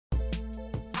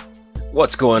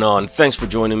What's going on? Thanks for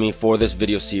joining me for this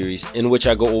video series in which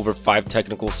I go over 5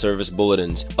 technical service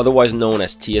bulletins, otherwise known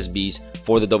as TSBs,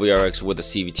 for the WRX with a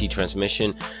CVT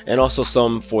transmission, and also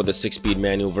some for the 6-speed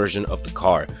manual version of the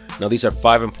car. Now these are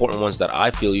 5 important ones that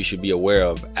I feel you should be aware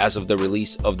of as of the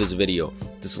release of this video.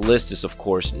 This list is of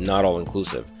course not all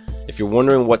inclusive. If you're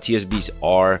wondering what TSBs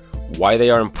are, why they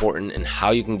are important, and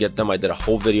how you can get them, I did a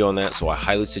whole video on that, so I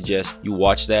highly suggest you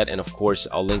watch that, and of course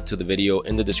I'll link to the video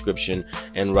in the description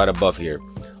and right above here.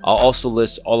 I'll also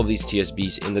list all of these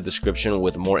TSBs in the description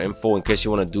with more info in case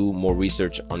you want to do more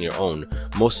research on your own.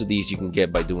 Most of these you can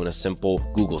get by doing a simple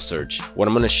Google search. What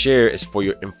I'm going to share is for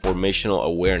your informational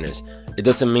awareness. It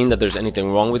doesn't mean that there's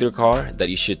anything wrong with your car, that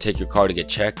you should take your car to get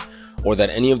checked, or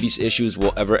that any of these issues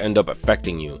will ever end up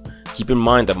affecting you. Keep in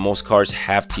mind that most cars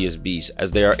have TSBs,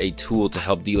 as they are a tool to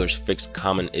help dealers fix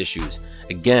common issues.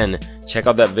 Again, check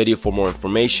out that video for more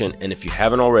information, and if you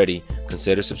haven't already,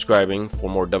 consider subscribing for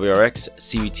more WRX,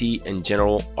 CVT, and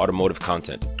general automotive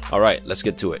content. Alright, let's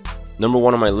get to it. Number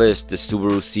 1 on my list is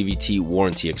Subaru CVT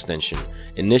Warranty Extension.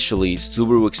 Initially,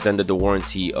 Subaru extended the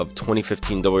warranty of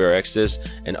 2015 WRXs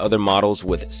and other models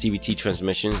with CVT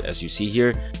transmissions, as you see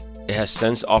here. It has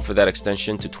since offered that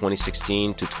extension to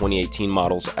 2016 to 2018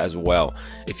 models as well.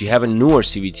 If you have a newer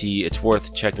CVT, it's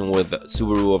worth checking with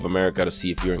Subaru of America to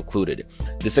see if you're included.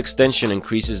 This extension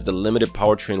increases the limited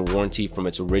powertrain warranty from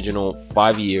its original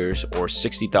 5 years or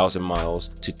 60,000 miles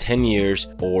to 10 years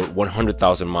or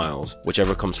 100,000 miles,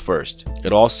 whichever comes first.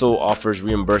 It also offers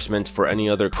reimbursement for any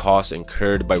other costs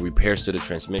incurred by repairs to the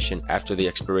transmission after the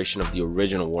expiration of the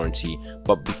original warranty,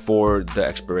 but before the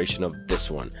expiration of this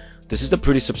one. This is a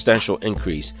pretty substantial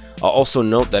increase. I'll also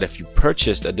note that if you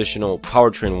purchased additional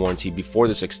powertrain warranty before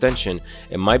this extension,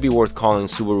 it might be worth calling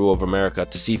Subaru of America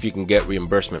to see if you can get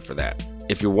reimbursement for that.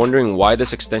 If you're wondering why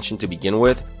this extension to begin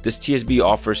with, this TSB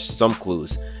offers some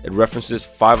clues. It references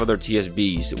 5 other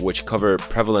TSBs which cover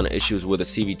prevalent issues with the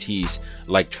CVTs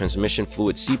like transmission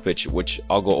fluid seepage, which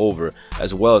I'll go over,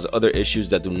 as well as other issues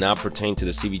that do not pertain to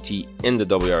the CVT in the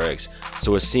WRX.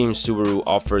 So it seems Subaru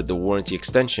offered the warranty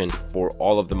extension for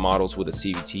all of the models with a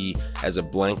CVT as a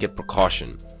blanket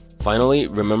precaution. Finally,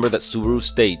 remember that Subaru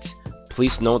states,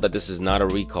 "Please note that this is not a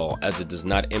recall, as it does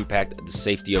not impact the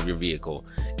safety of your vehicle.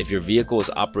 If your vehicle is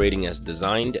operating as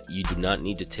designed, you do not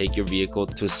need to take your vehicle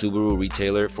to a Subaru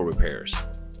retailer for repairs."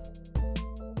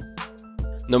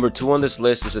 Number 2 on this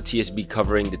list is a TSB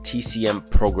covering the TCM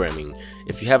Reprogramming.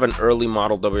 If you have an early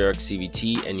model WRX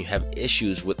CVT and you have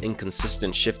issues with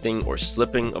inconsistent shifting or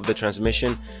slipping of the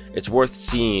transmission, it's worth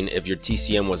seeing if your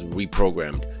TCM was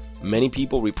reprogrammed. Many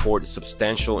people report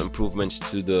substantial improvements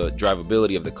to the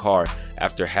drivability of the car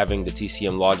after having the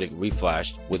TCM logic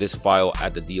reflashed with this file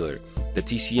at the dealer. The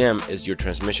TCM is your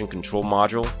transmission control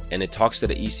module, and it talks to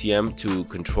the ECM to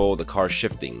control the car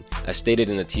shifting. As stated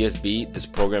in the TSB, this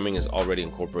programming is already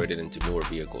incorporated into newer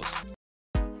vehicles.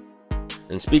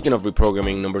 And speaking of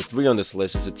reprogramming, number 3 on this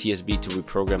list is a TSB to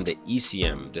reprogram the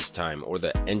ECM this time, or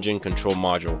the engine control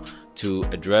module, to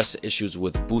address issues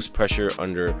with boost pressure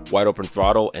under wide open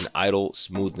throttle and idle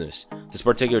smoothness. This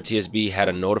particular TSB had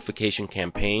a notification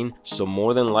campaign, so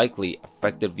more than likely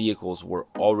affected vehicles were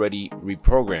already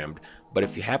reprogrammed. But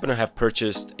if you happen to have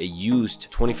purchased a used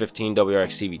 2015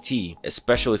 WRX CVT,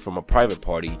 especially from a private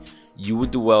party, you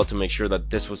would do well to make sure that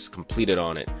this was completed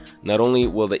on it. Not only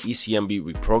will the ECM be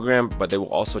reprogrammed, but they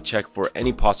will also check for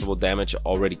any possible damage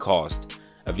already caused.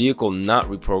 A vehicle not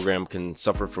reprogrammed can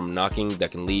suffer from knocking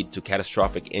that can lead to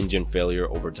catastrophic engine failure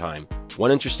over time.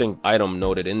 One interesting item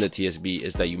noted in the TSB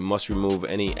is that you must remove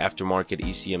any aftermarket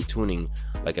ECM tuning,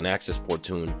 like an access port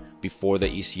tune, before the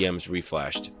ECM is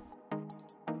reflashed.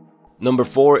 Number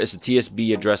 4 is the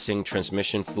TSB addressing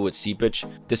transmission fluid seepage.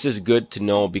 This is good to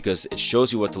know because it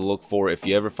shows you what to look for if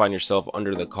you ever find yourself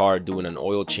under the car doing an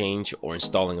oil change or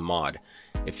installing a mod.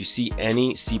 If you see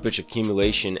any seepage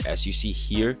accumulation as you see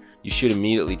here, you should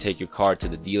immediately take your car to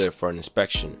the dealer for an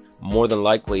inspection. More than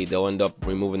likely, they'll end up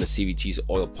removing the CVT's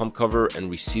oil pump cover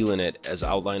and resealing it as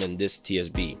outlined in this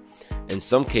TSB. In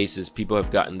some cases, people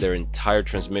have gotten their entire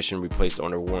transmission replaced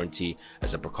under warranty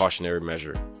as a precautionary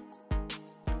measure.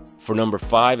 For number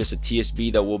 5 is a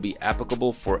TSB that will be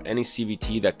applicable for any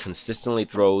CVT that consistently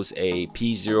throws a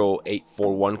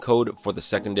P0841 code for the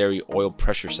secondary oil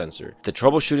pressure sensor. The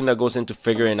troubleshooting that goes into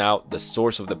figuring out the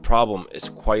source of the problem is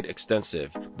quite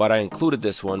extensive, but I included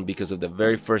this one because of the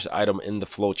very first item in the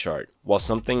flowchart. While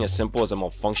something as simple as a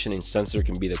malfunctioning sensor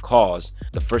can be the cause,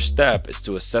 the first step is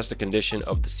to assess the condition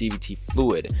of the CVT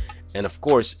fluid. And of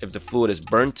course, if the fluid is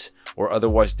burnt or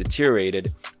otherwise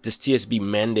deteriorated, this TSB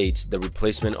mandates the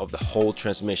replacement of the whole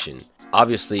transmission.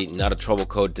 Obviously, not a trouble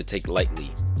code to take lightly.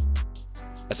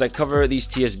 As I cover these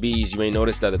TSBs, you may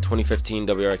notice that the 2015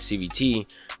 WRX CVT,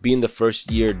 being the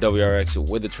first year WRX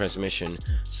with the transmission,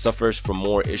 suffers from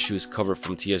more issues covered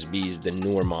from TSBs than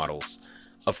newer models.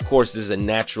 Of course, this is a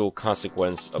natural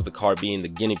consequence of the car being the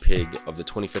guinea pig of the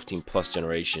 2015 plus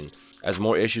generation. As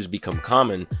more issues become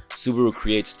common, Subaru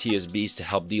creates TSBs to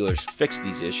help dealers fix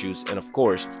these issues, and of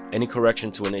course, any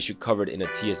correction to an issue covered in a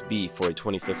TSB for a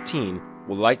 2015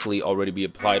 will likely already be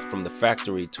applied from the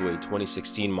factory to a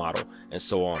 2016 model, and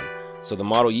so on. So the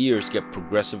model years get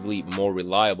progressively more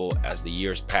reliable as the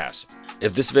years pass.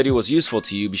 If this video was useful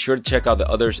to you, be sure to check out the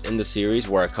others in the series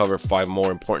where I cover 5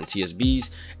 more important TSBs,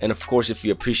 and of course, if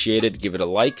you appreciate it, give it a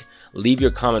like, leave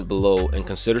your comment below, and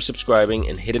consider subscribing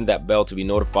and hitting that bell to be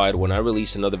notified when I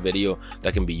release another video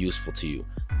that can be useful to you.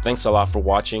 Thanks a lot for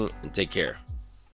watching, and take care.